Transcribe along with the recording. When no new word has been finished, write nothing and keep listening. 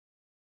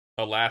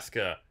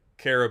Alaska,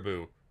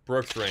 Caribou,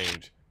 Brooks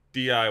Range,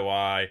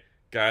 DIY,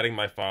 guiding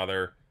my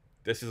father.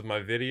 This is my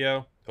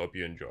video. Hope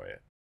you enjoy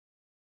it.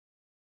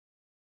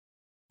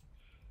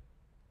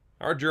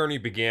 Our journey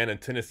began in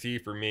Tennessee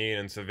for me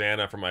and in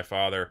Savannah for my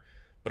father,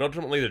 but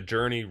ultimately the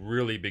journey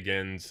really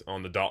begins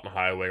on the Dalton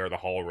Highway or the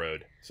Haul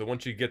Road. So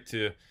once you get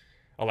to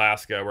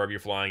Alaska, wherever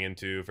you're flying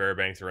into,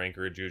 Fairbanks or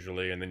Anchorage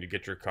usually, and then you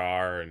get your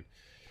car and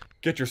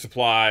get your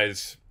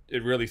supplies,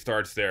 it really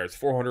starts there. It's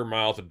 400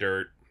 miles of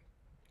dirt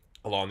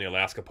along the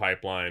Alaska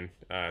pipeline,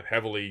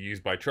 heavily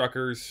used by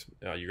truckers.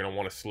 You're going to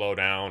want to slow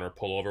down or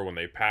pull over when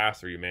they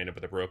pass, or you may end up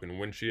with a broken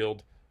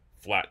windshield.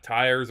 Flat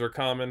tires are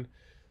common,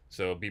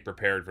 so be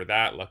prepared for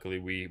that. Luckily,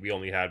 we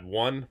only had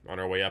one on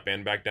our way up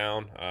and back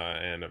down,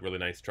 and a really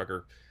nice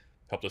trucker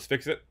helped us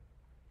fix it.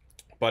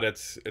 But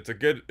it's a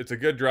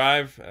good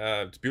drive.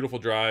 It's a beautiful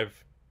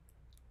drive.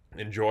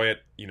 Enjoy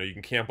it. You know, you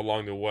can camp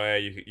along the way.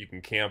 You can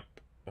camp,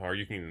 or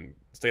you can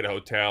stay at a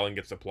hotel and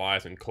get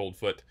supplies in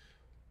Coldfoot.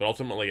 But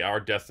ultimately,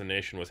 our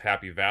destination was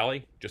Happy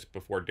Valley, just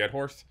before Dead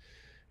Horse.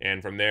 And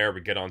from there,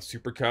 we get on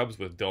Super Cubs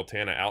with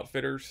Deltana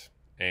Outfitters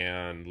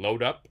and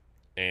load up,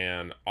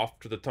 and off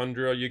to the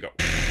tundra you go.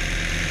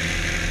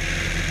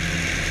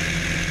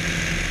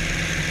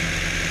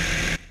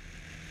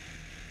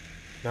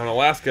 Now in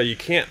Alaska, you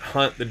can't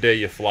hunt the day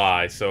you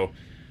fly, so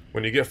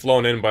when you get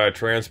flown in by a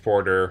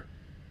transporter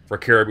for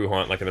caribou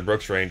hunt, like in the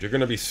Brooks Range, you're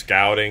going to be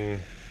scouting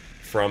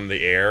from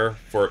the air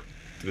for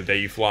the day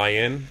you fly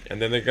in,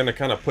 and then they're going to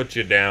kind of put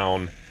you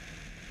down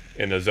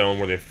in the zone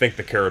where they think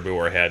the caribou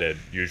are headed.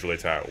 Usually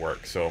it's how it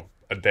works, so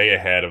a day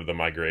ahead of the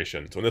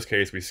migration. So in this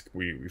case,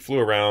 we flew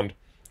around,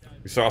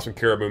 we saw some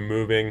caribou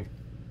moving,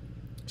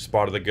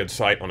 spotted a good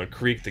site on a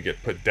creek to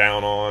get put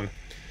down on,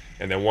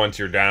 and then once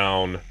you're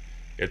down,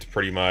 it's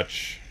pretty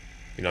much,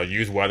 you know,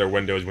 use weather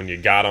windows when you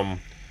got them,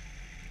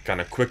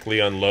 kind of quickly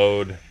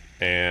unload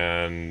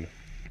and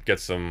get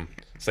some,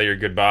 say your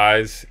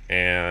goodbyes,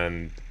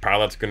 and the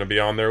pilot's going to be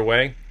on their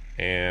way,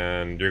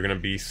 and you're going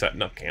to be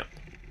setting up camp.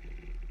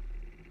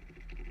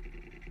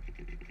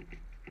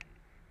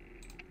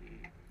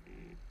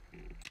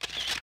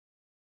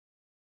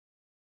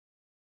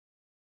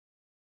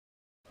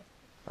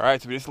 All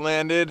right, so we just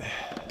landed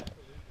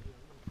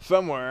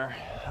somewhere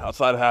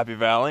outside of Happy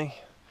Valley.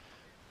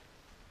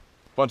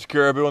 Bunch of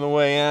caribou on the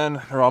way in.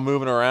 They're all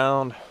moving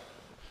around.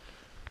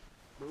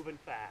 Moving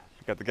fast.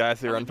 Got the guys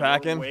here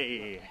unpacking.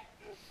 Way.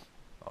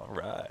 All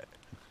right.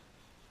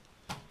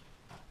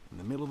 In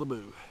the middle of the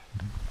boo.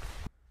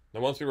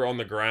 Now, once we were on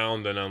the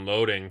ground and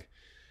unloading,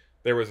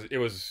 it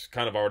was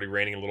kind of already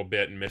raining a little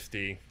bit and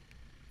misty.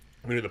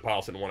 We knew the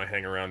pilots didn't want to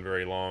hang around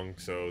very long,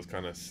 so it was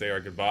kind of say our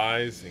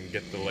goodbyes and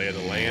get the lay of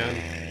the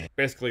land.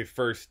 Basically,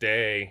 first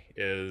day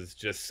is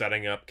just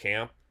setting up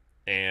camp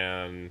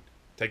and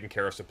taking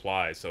care of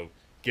supplies. So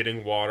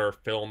getting water,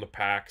 filling the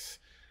packs,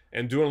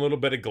 and doing a little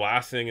bit of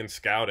glassing and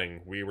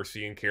scouting. We were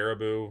seeing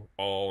caribou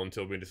all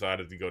until we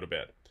decided to go to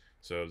bed.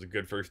 So it was a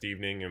good first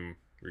evening, and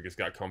we just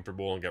got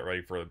comfortable and got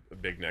ready for a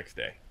big next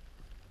day.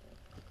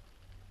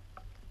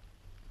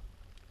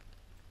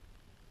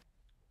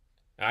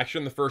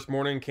 Action the first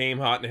morning came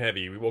hot and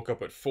heavy. We woke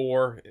up at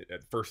 4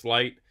 at first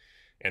light,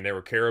 and there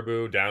were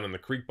caribou down in the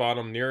creek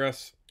bottom near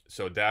us.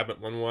 So Dad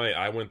went one way,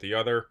 I went the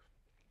other.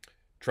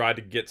 Tried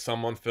to get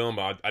some on film,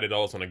 but I did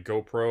all this on a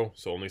GoPro,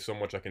 so only so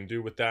much I can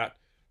do with that.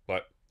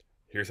 But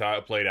here's how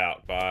it played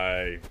out.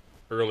 By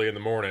early in the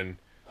morning,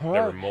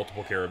 there were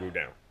multiple caribou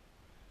down.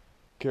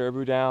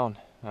 Caribou down.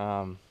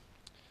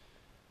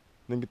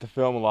 Didn't get to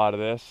film a lot of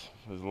this.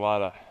 There's a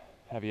lot of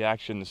heavy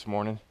action this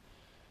morning.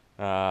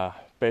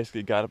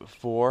 Basically got up at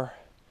 4,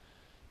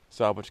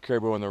 saw a bunch of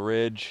caribou on the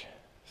ridge,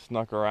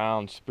 snuck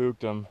around,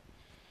 spooked them,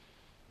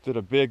 did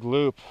a big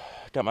loop,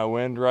 got my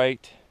wind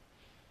right,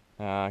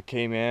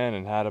 came in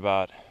and had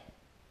about,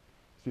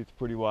 see it's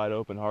pretty wide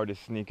open, hard to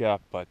sneak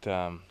up, but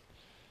got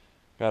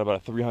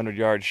about a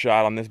 300-yard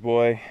shot on this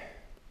boy.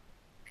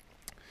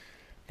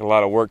 Got a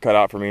lot of work cut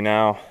out for me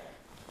now,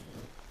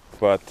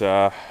 but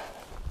this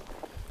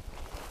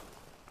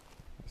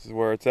is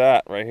where it's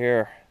at, right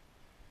here.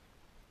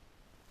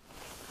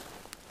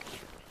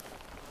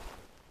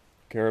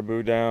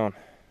 Caribou down.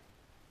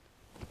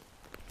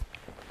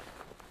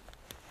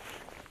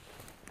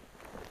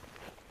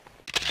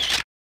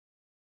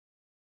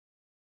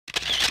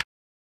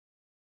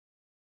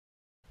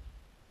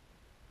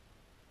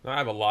 I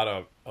have a lot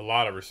of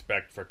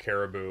respect for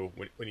caribou.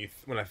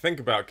 When I think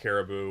about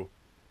caribou,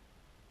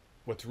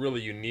 what's really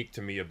unique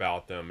to me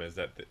about them is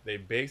that they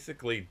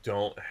basically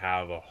don't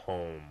have a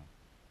home.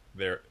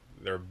 They're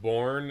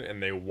born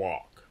and they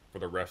walk for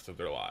the rest of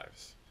their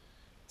lives.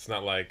 It's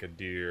not like a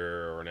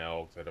deer or an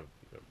elk that have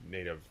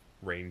native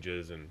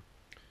ranges and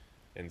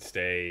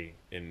stay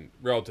in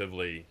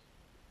relatively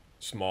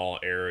small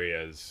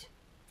areas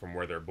from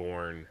where they're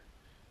born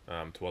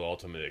to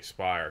ultimately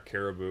expire.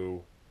 Caribou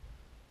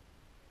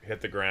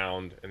hit the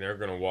ground and they're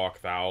going to walk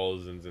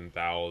thousands and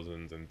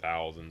thousands and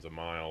thousands of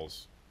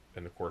miles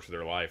in the course of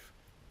their life.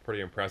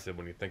 Pretty impressive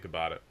when you think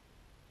about it.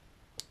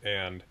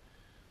 And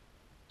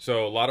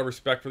so a lot of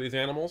respect for these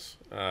animals.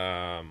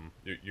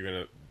 You're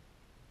going to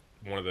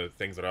one of the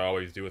things that I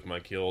always do with my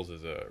kills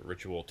is a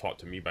ritual taught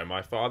to me by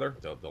my father,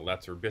 the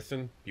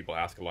Leverevolution. People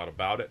ask a lot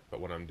about it, but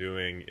what I'm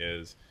doing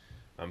is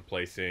I'm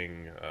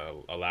placing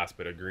a last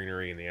bit of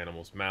greenery in the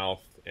animal's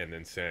mouth and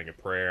then saying a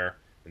prayer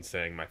and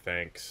saying my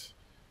thanks,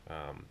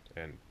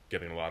 and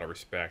giving a lot of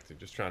respect and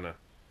just trying to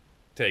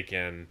take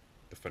in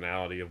the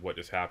finality of what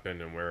just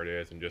happened and where it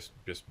is and just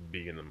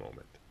be in the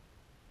moment.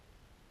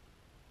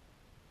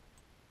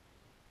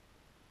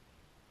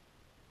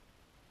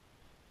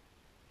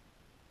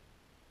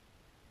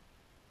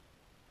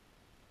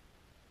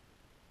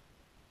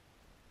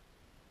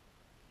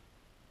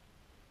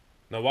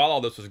 Now, while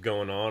all this was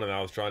going on and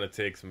I was trying to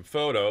take some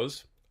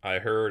photos, I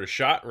heard a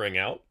shot ring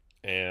out,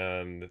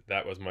 and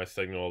that was my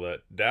signal that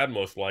Dad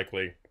most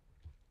likely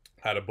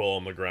had a bull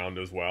on the ground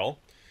as well.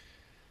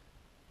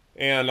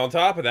 And on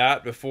top of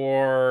that,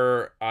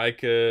 before I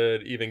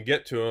could even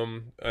get to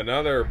him,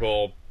 another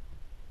bull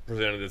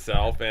presented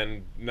itself,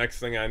 and next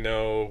thing I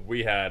know,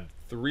 we had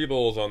 3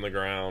 bulls on the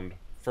ground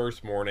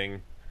first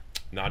morning,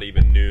 not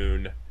even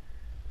noon.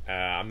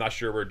 I'm not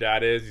sure where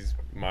Dad is. He's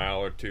a mile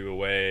or 2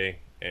 away,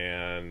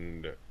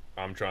 and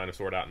I'm trying to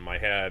sort out in my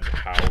head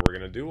how we're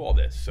going to do all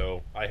this.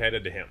 So I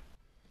headed to him.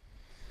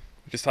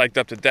 Just hiked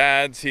up to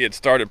Dad's. He had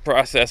started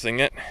processing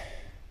it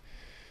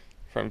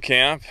from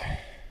camp.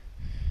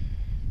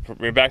 We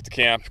went back to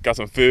camp, got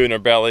some food in our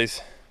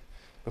bellies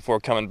before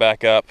coming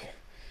back up.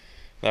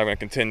 Now we're going to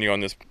continue on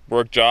this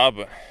work job.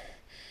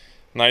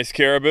 Nice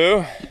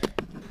caribou.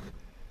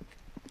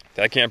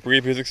 Dad can't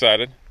breathe, he's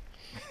excited.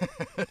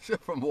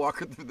 From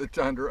walking through the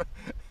tundra.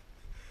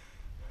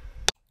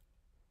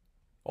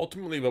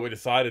 Ultimately, what we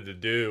decided to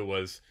do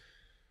was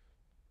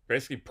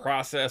basically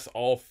process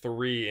all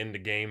 3 into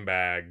game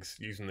bags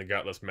using the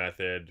gutless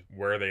method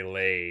where they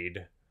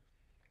laid,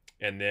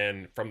 and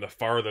then from the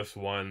farthest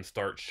one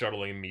start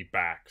shuttling meat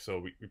back. So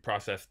we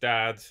processed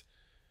Dad's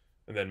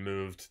and then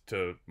moved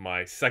to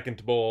my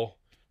second bull,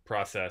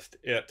 processed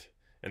it,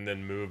 and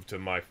then moved to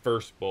my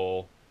first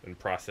bull and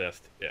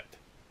processed it.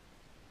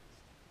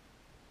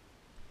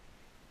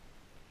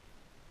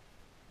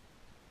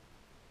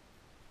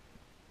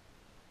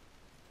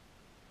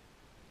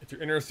 If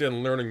you're interested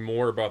in learning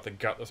more about the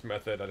gutless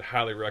method, I'd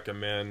highly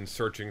recommend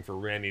searching for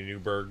Randy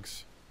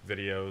Newberg's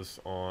videos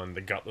on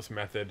the gutless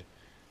method.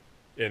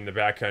 In the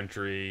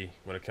backcountry,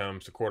 when it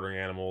comes to quartering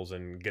animals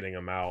and getting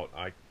them out,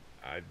 I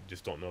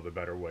just don't know the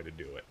better way to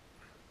do it.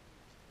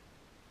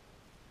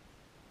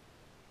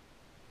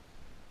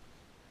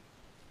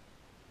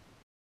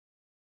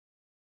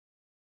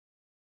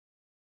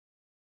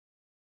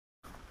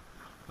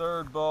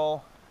 Third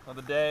bull of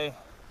the day.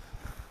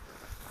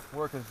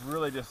 Work is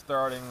really just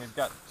starting. We've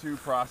got 2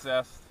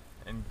 processed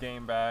in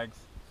game bags.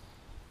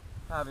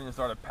 Haven't even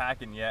started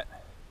packing yet.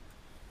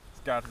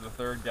 Just got to the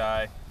third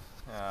guy.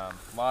 A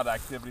lot of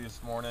activity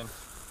this morning,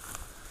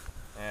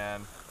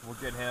 and we'll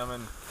get him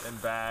in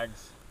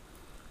bags,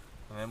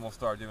 and then we'll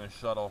start doing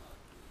shuttle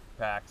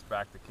packs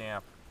back to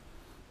camp.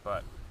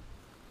 But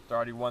it's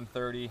already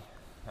 1:30.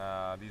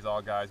 These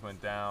all guys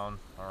went down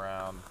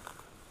around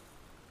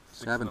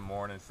 6 in the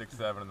morning, 6,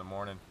 7 in the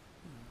morning.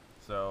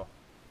 So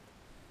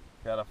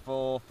got a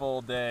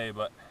full day,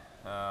 but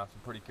some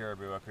pretty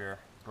caribou up here,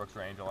 Brooks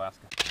Range,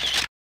 Alaska.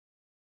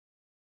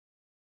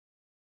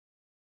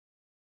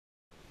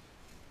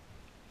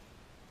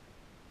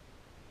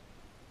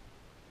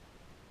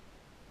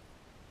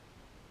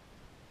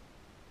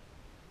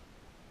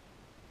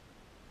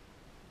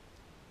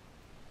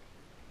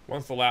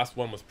 Once the last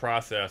one was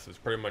processed, it was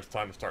pretty much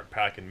time to start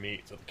packing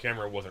meat, so the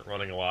camera wasn't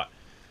running a lot.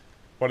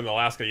 But in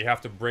Alaska, you have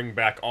to bring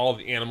back all of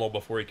the animal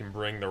before you can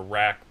bring the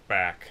rack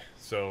back.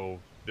 So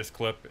this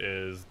clip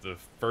is the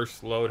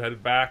first load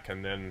headed back,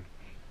 and then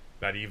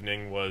that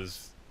evening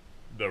was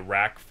the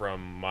rack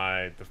from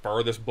the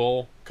farthest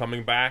bull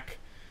coming back,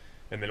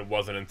 and then it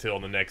wasn't until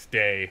the next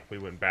day we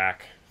went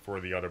back for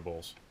the other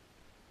bulls.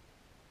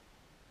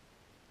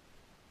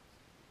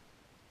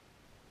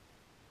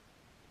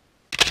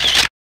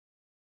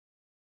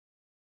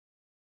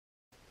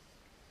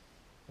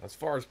 As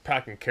far as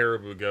packing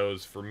caribou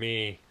goes, for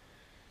me,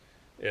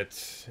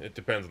 it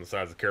depends on the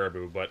size of the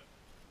caribou, but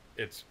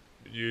it's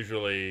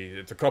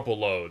a couple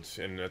loads,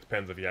 and it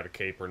depends if you have a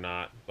cape or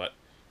not. But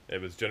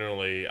it was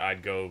generally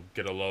I'd go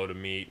get a load of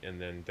meat,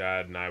 and then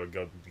Dad and I would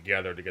go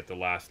together to get the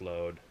last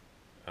load,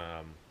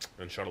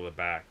 and shuttle it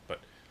back. But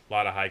a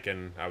lot of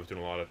hiking. I was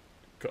doing a lot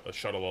of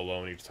shuttle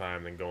alone each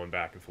time, then going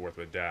back and forth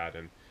with Dad,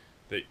 and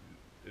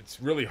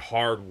it's really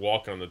hard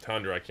walking on the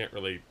tundra. I can't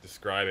really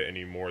describe it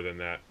any more than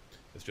that.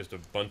 It's just a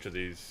bunch of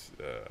these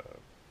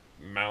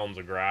mounds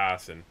of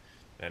grass, and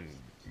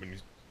when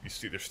you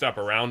see there's step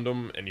around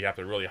them, and you have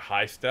to really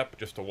high step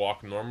just to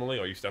walk normally,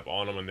 or you step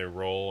on them and they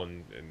roll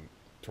and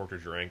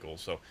tortures your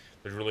ankles. So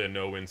there's really a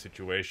no-win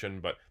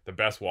situation, but the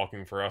best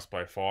walking for us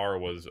by far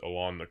was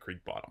along the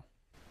creek bottom.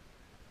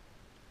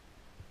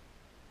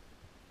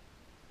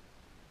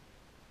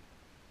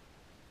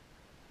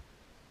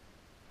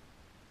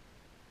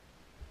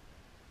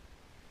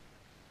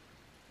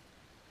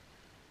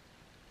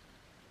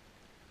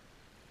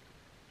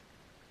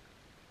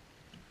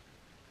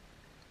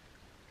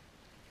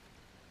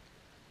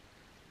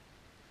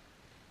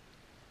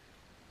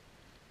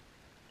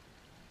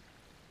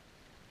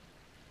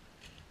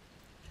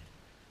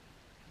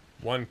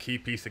 One key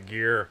piece of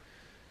gear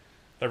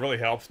that really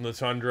helps in the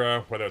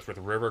tundra, whether it's with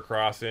river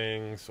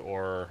crossings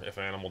or if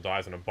an animal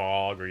dies in a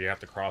bog or you have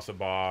to cross a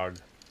bog,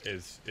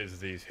 is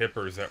these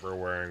hippers that we're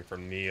wearing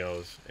from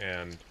Neo's.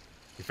 And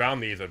we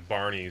found these at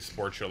Barney's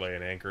Sport Chalet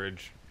in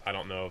Anchorage. I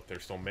don't know if they're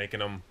still making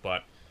them,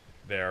 but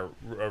they're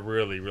a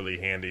really, really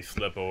handy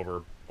slip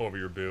over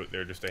your boot.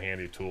 They're just a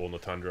handy tool in the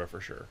tundra for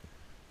sure.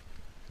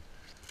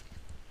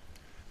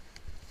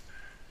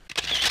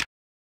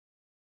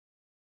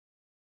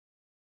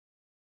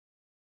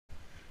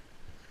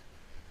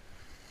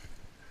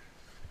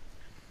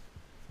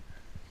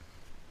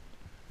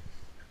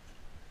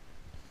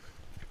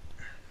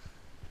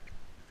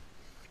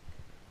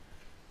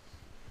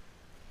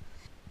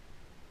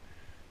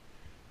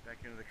 Back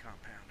into the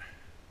compound.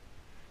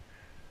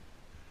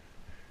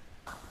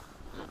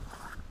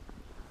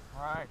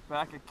 Alright,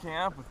 back at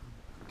camp with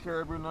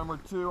Caribou number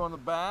 2 on the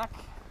back.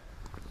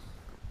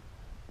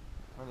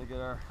 Trying to get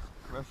our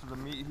rest of the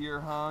meat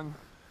here hung.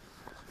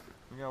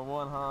 We got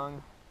one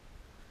hung.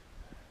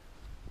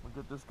 We'll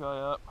get this guy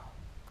up,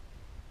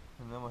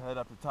 and then we'll head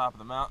up the top of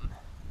the mountain.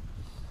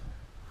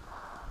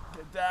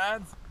 Get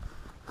Dad's.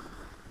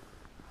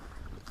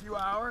 A few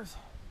hours.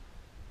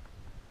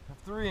 Have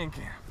 3 in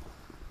camp.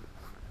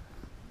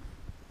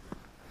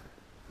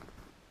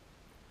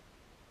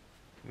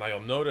 Now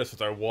you'll notice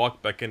as I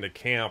walk back into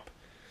camp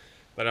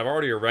that I've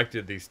already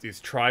erected these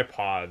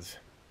tripods.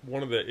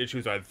 One of the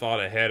issues I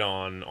thought ahead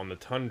on the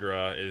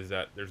tundra is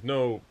that there's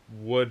no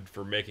wood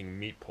for making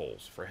meat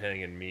poles for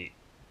hanging meat.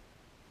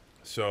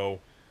 So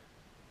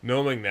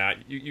knowing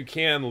that, you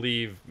can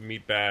leave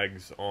meat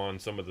bags on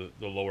some of the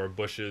lower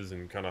bushes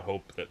and kind of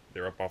hope that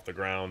they're up off the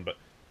ground, but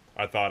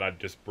I thought I'd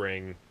just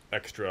bring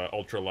extra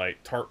ultralight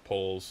tarp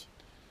poles.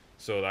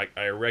 So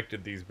I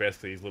erected these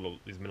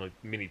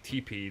mini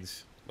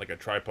teepees, like a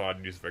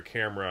tripod used for a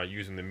camera,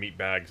 using the meat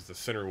bags as the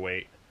center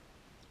weight,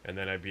 and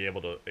then I'd be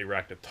able to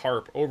erect a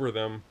tarp over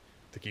them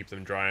to keep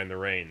them dry in the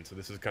rain. So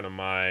this is kind of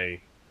my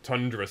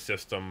tundra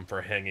system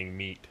for hanging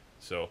meat.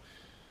 So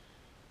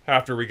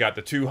after we got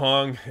the 2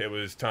 hung, it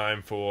was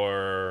time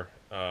for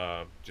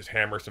just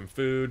hammer some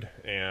food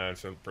and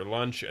some for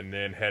lunch, and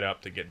then head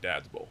up to get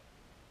Dad's bowl.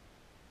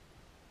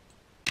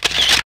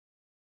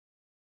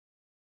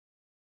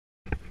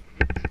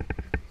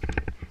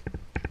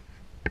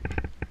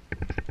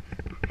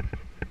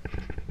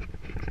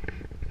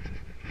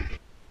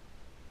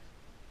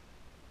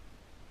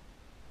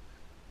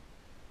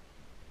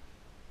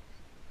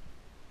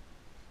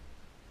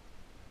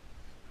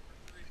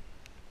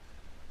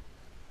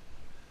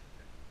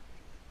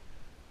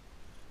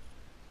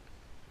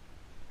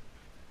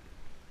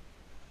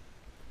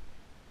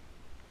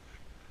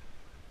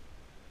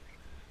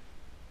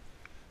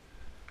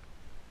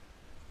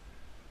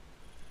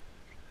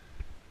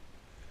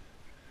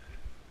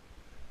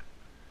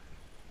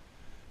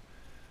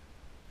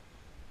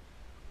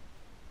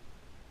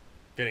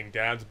 Getting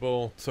Dad's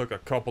bull took a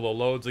couple of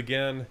loads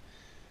again,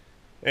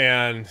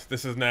 and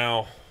this is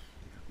now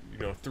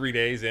 3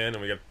 days in,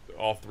 and we got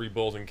all 3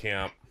 bulls in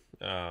camp,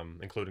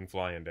 including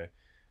fly-in day,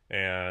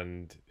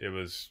 and it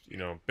was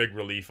big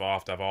relief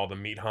off to have all the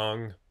meat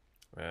hung,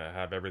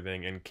 have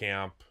everything in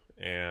camp,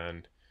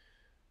 and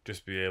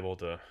just be able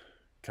to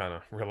kind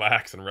of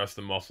relax and rest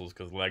the muscles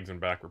because legs and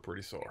back were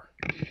pretty sore.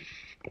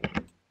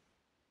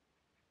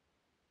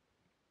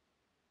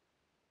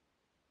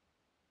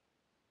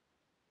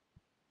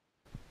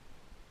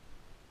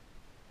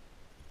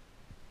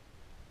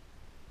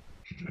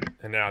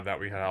 And now that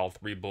we had all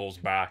 3 bulls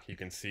back, you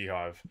can see how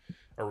I've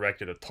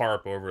erected a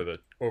tarp over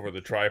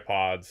the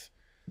tripods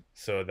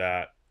so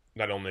that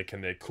not only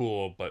can they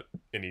cool, but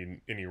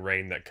any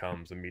rain that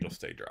comes, the meat will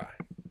stay dry.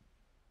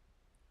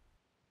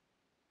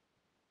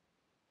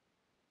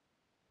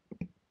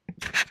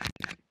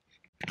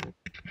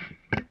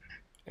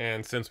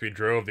 And since we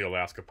drove the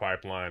Alaska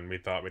pipeline, we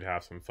thought we'd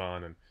have some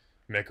fun and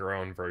make our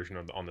own version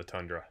on the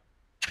tundra.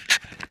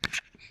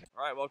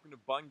 Alright, welcome to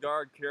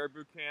Bungard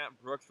Caribou Camp,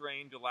 Brooks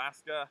Range,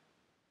 Alaska.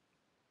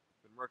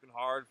 Been working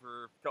hard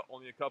for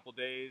only a couple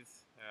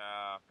days,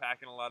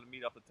 packing a lot of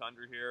meat off the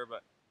tundra here,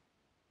 but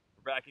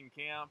we're back in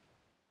camp.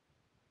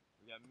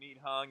 We got meat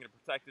hung and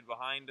protected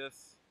behind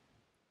us.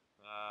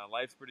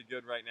 Life's pretty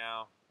good right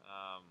now.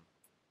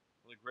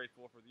 Really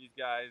grateful for these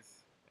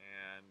guys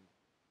and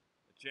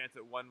a chance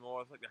at one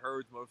more. It's like the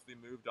herd's mostly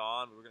moved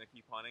on, but we're going to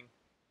keep hunting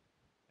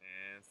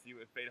and see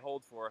what fate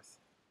holds for us.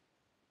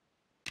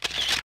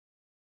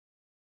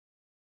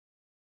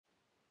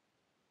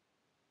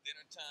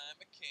 Dinner time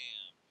at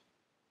camp.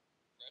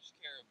 Fresh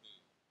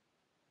caribou.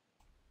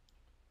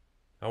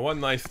 Now, one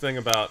nice thing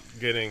about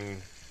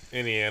getting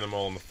any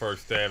animal on the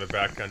first day of a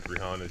backcountry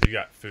hunt is you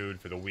got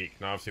food for the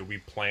week. Now, obviously, we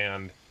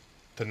planned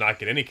to not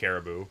get any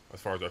caribou as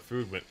far as our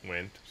food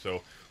went.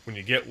 So when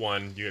you get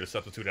one, you get to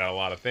substitute out a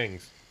lot of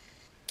things.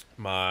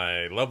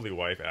 My lovely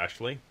wife,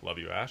 Ashley, love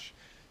you, Ash,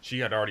 she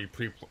had already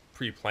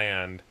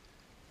pre-planned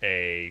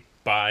a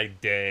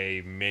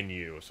by-day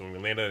menu. So when we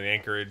landed in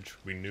Anchorage,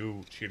 we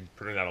knew she had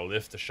printed out a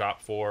list to shop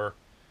for,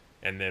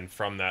 and then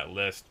from that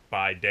list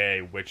by day,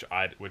 which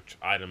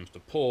items to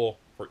pull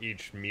for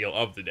each meal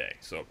of the day.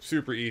 So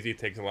super easy,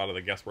 takes a lot of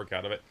the guesswork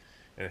out of it,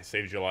 and it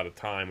saves you a lot of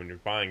time when you're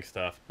buying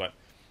stuff. But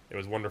it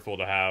was wonderful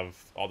to have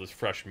all this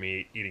fresh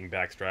meat, eating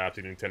backstraps,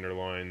 eating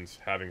tenderloins,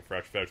 having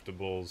fresh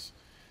vegetables,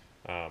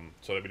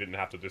 so that we didn't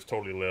have to just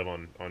totally live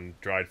on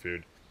dried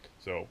food.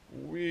 So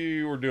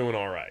we were doing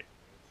all right.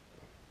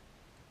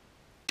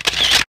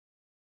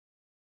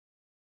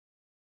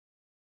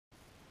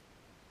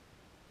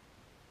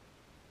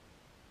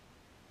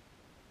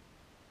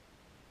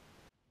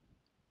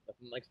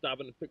 Nothing like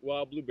stopping to pick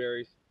wild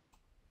blueberries.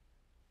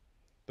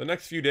 The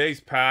next few days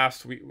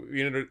passed. We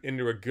entered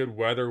into a good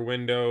weather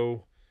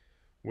window.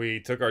 We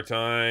took our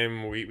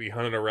time. We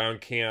hunted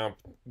around camp.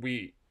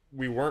 We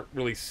weren't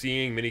really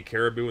seeing many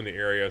caribou in the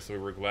area, so we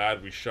were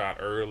glad we shot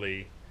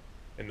early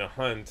in the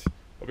hunt.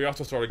 But we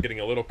also started getting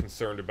a little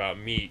concerned about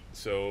meat,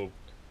 so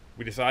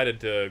we decided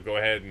to go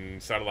ahead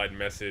and satellite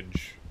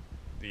message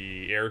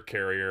the air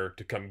carrier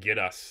to come get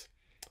us.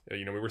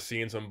 You know, we were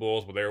seeing some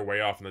bulls, but they were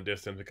way off in the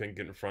distance. We couldn't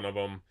get in front of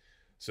them.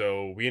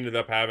 So we ended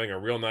up having a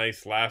real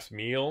nice last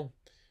meal,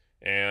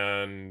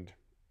 and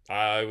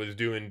I was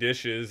doing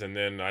dishes, and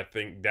then I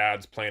think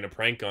Dad's playing a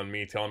prank on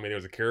me, telling me there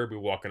was a caribou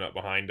walking up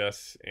behind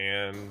us,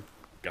 and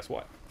guess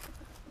what?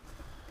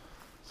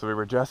 So we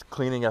were just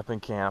cleaning up in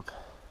camp,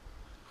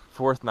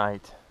 fourth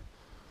night,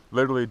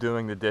 literally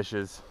doing the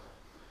dishes,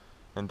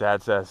 and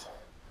Dad says,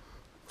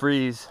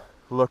 freeze,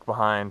 look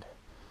behind,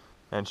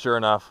 and sure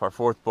enough, our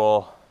fourth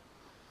bull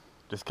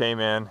just came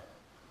in.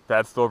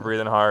 Dad's still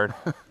breathing hard.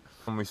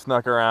 And we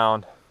snuck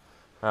around,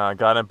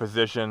 got in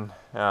position.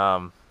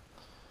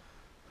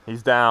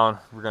 He's down.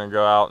 We're gonna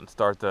go out and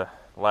start the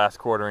last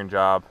quartering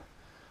job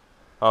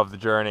of the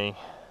journey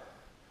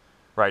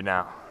right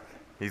now.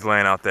 He's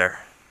laying out there.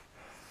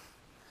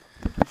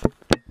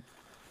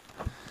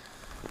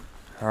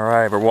 All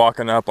right, we're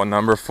walking up on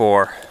number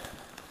 4.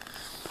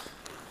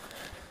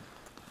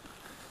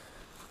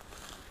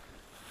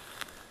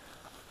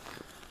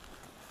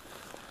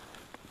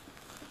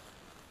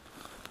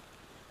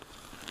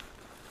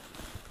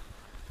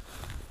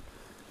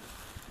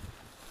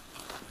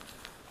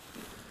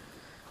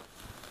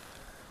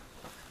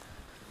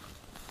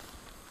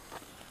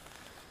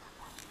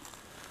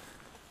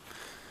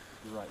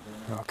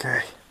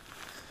 Okay.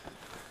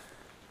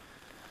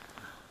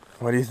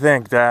 What do you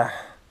think, Dad?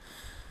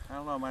 I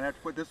don't know, I might have to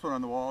put this one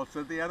on the wall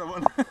instead of the other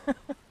one.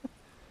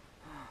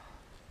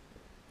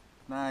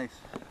 Nice.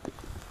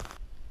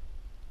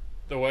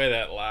 The way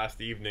that last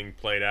evening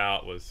played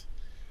out was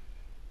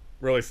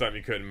really something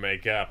you couldn't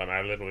make up. I mean,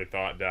 I literally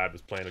thought Dad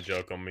was playing a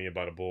joke on me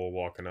about a bull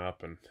walking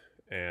up, and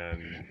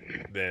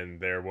then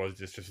there was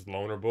just this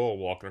loner bull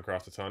walking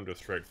across the tundra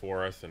straight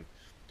for us, and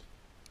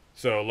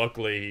so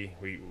luckily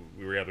we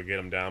were able to get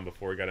him down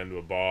before we got into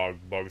a bog.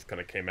 Bugs kind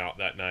of came out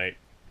that night,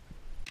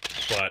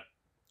 but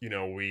you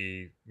know,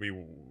 we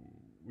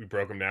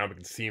broke him down. We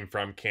could see him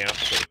from camp,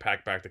 so the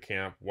pack back to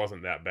camp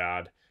wasn't that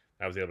bad.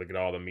 I was able to get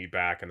all the meat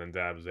back, and then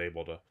Dad was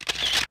able to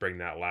bring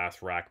that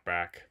last rack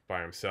back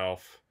by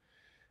himself.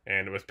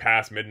 And it was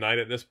past midnight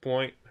at this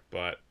point,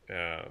 but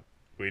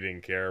we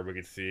didn't care. We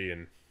could see,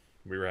 and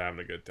we were having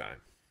a good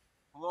time.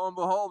 Lo and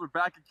behold, we're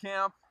back at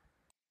camp.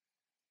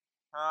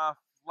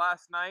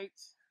 Last night,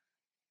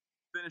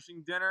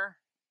 finishing dinner.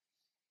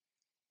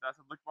 That's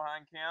a look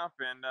behind camp,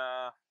 and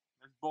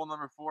there's bull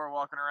number 4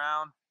 walking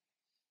around.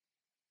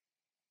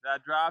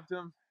 Dad dropped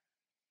him.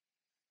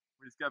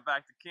 We just got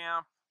back to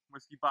camp.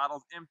 Whiskey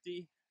bottle's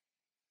empty.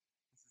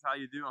 This is how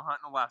you do a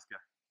hunt in Alaska.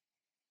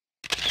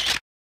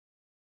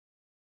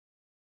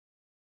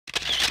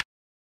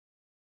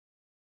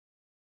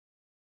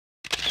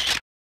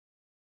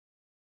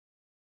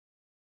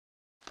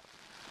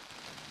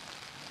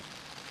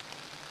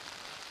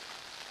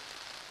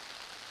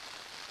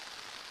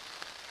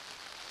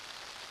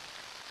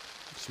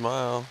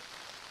 Smile.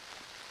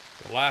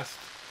 The last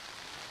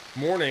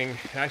morning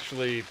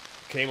actually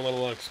came a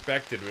little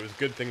unexpected. It was a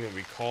good thing that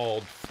we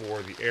called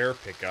for the air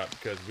pickup,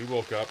 because we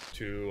woke up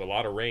to a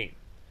lot of rain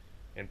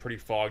and pretty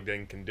fogged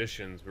in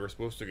conditions. We were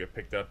supposed to get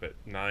picked up at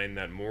 9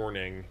 that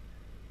morning,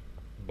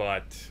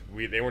 but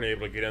they weren't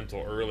able to get in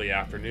until early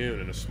afternoon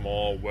in a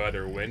small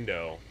weather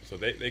window. So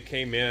they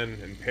came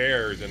in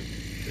pairs, and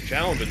the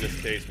challenge in this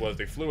case was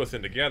they flew us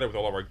in together with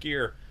all of our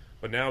gear,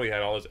 but now we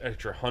had all this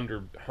extra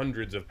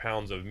hundreds of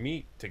pounds of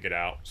meat to get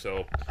out.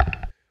 So we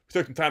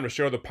took some time to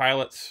show the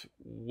pilots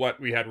what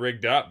we had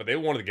rigged up, but they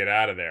wanted to get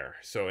out of there.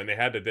 So, and they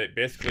had to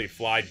basically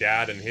fly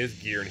Dad and his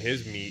gear and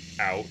his meat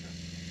out,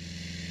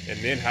 and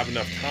then have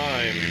enough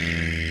time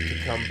to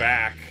come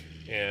back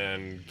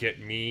and get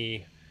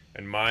me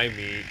and my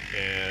meat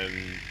and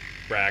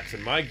Brax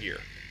and my gear.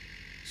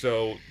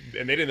 So,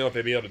 and they didn't know if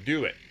they'd be able to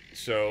do it.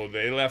 So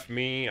they left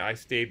me. I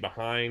stayed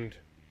behind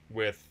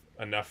with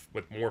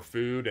more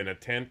food and a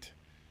tent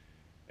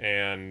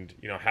and,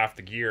 you know, half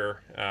the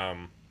gear,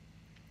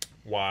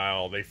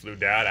 while they flew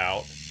Dad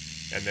out.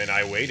 And then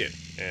I waited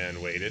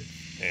and waited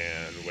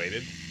and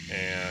waited,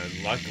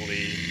 and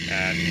luckily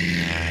at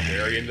the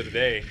very end of the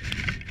day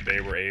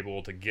they were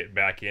able to get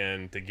back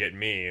in to get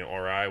me,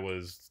 or I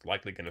was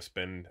likely going to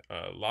spend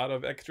a lot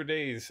of extra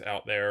days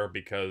out there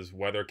because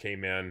weather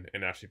came in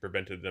and actually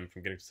prevented them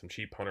from getting some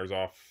sheep hunters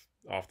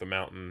off the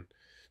mountain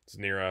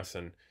near us.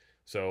 And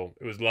so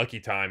it was lucky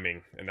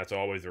timing, and that's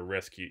always a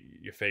risk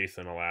you face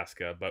in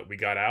Alaska. But we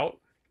got out,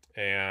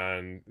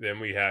 and then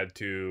we had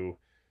to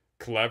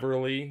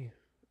cleverly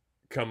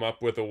come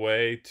up with a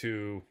way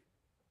to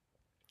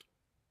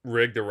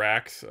rig the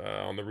racks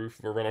on the roof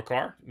of a rental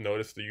car.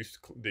 Notice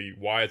the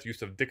wise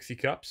use of Dixie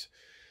cups.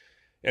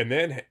 And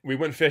then we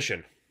went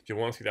fishing. If you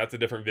want to see, that's a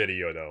different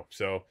video though.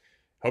 So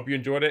hope you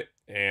enjoyed it,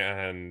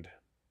 and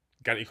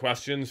got any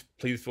questions,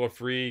 please feel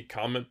free,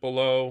 comment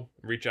below,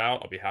 reach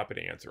out. I'll be happy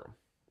to answer them.